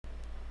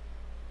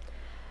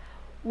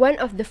One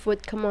of the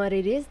food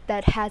commodities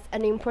that has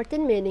an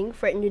important meaning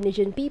for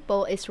Indonesian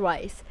people is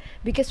rice,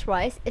 because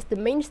rice is the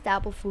main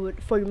staple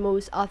food for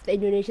most of the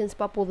Indonesian's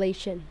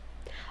population.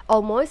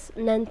 Almost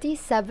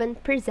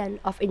 97%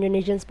 of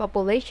Indonesians'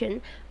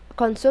 population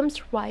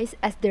consumes rice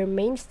as their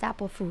main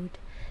staple food.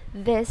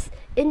 This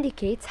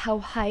indicates how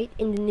high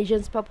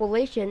Indonesians'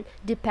 population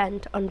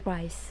depend on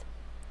rice.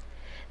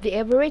 The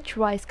average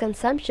rice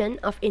consumption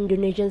of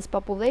Indonesia's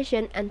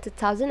population in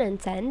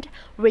 2010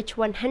 reached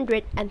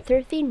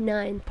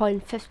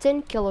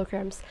 139.15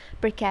 kilograms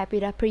per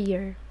capita per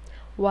year,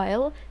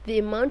 while the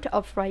amount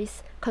of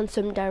rice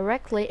consumed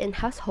directly in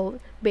household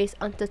based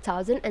on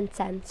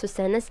 2010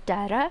 census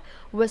data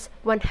was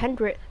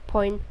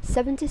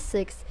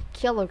 100.76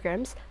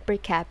 kilograms per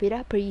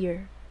capita per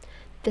year.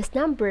 This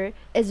number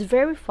is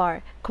very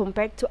far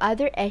compared to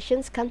other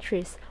Asian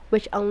countries,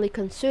 which only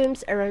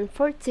consumes around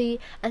 40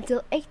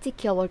 until 80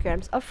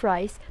 kilograms of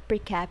rice per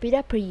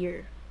capita per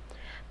year.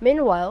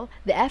 Meanwhile,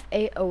 the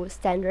FAO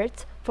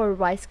standards for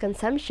rice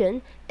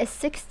consumption is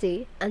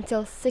 60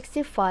 until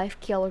 65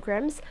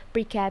 kilograms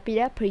per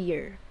capita per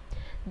year.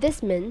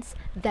 This means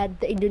that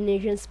the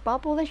Indonesian's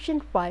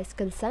population rice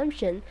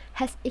consumption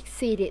has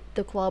exceeded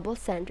the global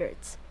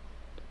standards.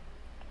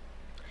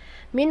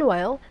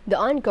 Meanwhile, the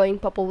ongoing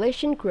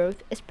population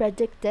growth is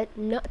predicted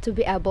not to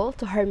be able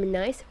to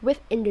harmonize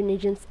with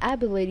Indonesians'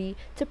 ability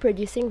to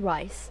producing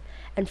rice.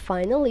 And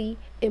finally,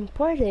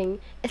 importing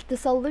is the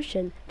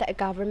solution that a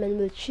government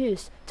will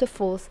choose to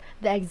fulfill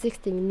the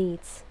existing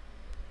needs.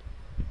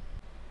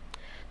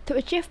 To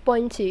achieve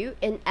point 2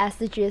 in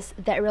SDGs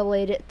that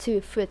related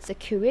to food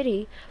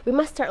security, we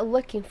must start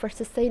looking for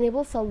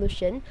sustainable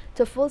solution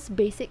to fulfill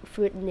basic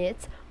food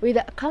needs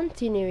without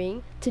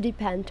continuing to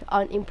depend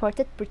on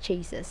imported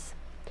purchases.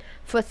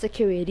 Food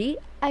security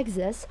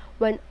exists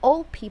when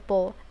all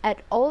people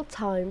at all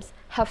times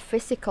have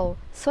physical,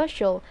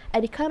 social,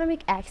 and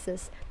economic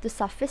access to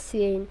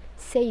sufficient,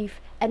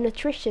 safe, and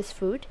nutritious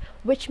food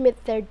which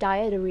meet their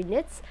dietary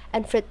needs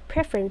and food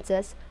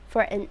preferences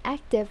for an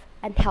active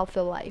and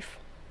healthy life.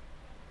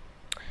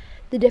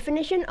 The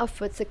definition of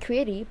food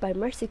security by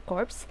Mercy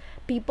Corps: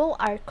 people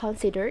are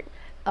considered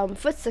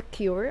food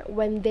secure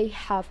when they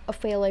have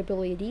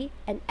availability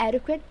and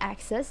adequate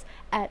access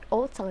at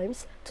all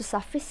times to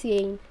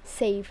sufficient,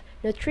 safe,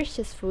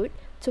 nutritious food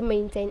to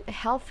maintain a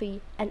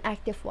healthy and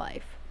active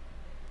life.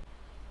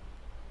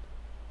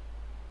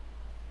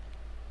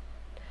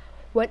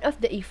 One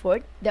of the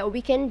efforts that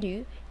we can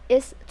do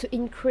is to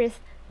increase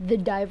the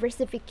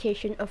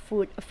diversification of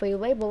food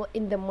available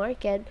in the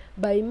market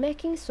by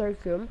making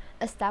sorghum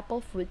a staple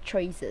food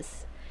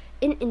choices.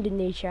 In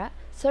Indonesia,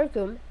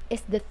 sorghum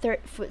is the third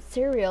food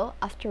cereal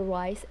after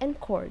rice and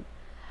corn.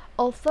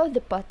 Although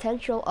the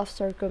potential of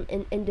sorghum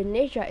in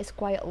Indonesia is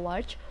quite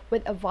large,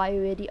 with a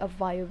variety of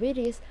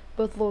varieties,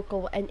 both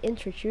local and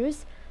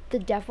introduced, the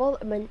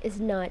development is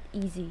not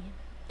easy.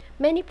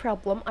 Many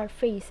problems are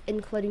faced,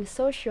 including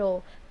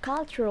social,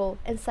 cultural,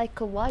 and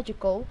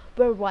psychological,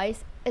 where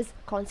rice is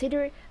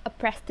considered a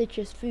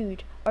prestigious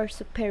food or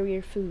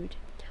superior food,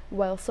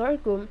 while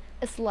sorghum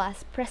is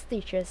less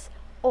prestigious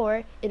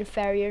or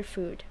inferior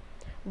food,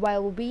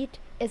 while wheat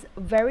is a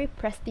very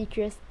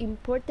prestigious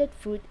imported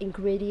food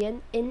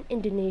ingredient in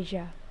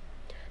Indonesia.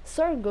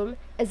 Sorghum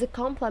is a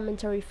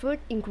complementary food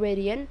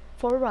ingredient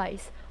for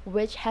rice,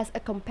 which has a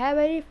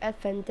comparative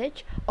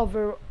advantage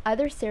over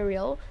other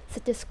cereals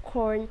such as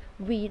corn,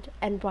 wheat,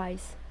 and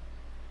rice.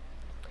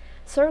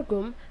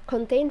 Sorghum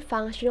contains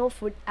functional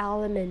food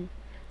elements.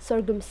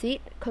 Sorghum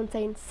seed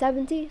contains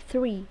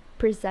 73%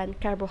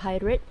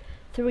 carbohydrate,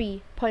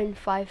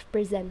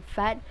 3.5%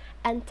 fat,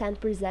 and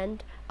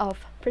 10%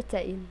 of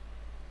protein.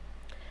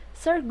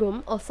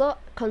 Sorghum also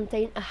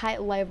contains a high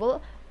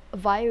level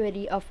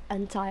variety of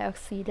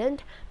antioxidant,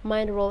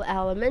 mineral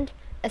element,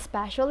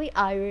 especially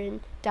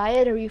iron,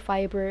 dietary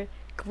fiber,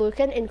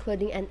 glucan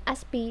including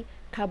NSP,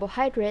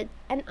 carbohydrate,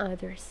 and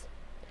others.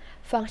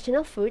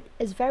 Functional food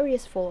is very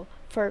useful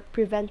for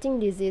preventing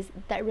disease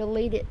that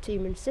related to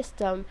immune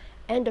system,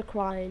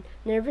 endocrine,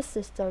 nervous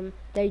system,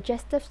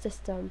 digestive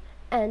system,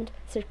 and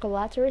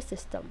circulatory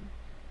system.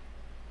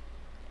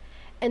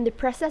 In the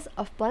process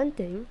of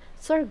planting,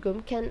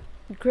 sorghum can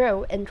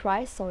grow in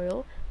dry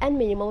soil and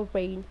minimal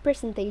rain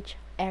percentage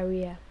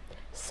area.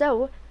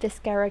 So, this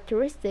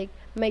characteristic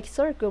makes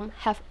sorghum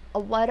have a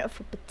lot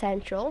of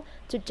potential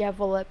to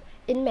develop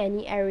in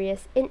many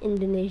areas in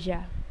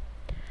Indonesia.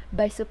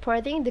 By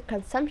supporting the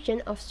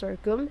consumption of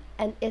sorghum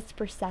and its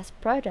processed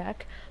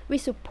product, we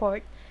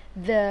support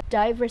the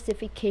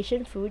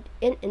diversification food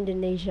in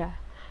Indonesia.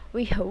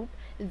 We hope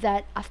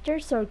that after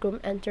sorghum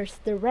enters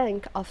the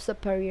rank of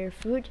superior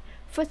food,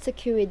 food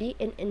security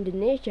in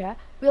Indonesia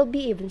will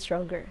be even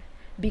stronger,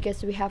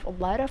 because we have a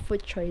lot of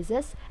food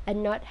choices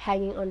and not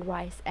hanging on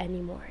rice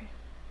anymore.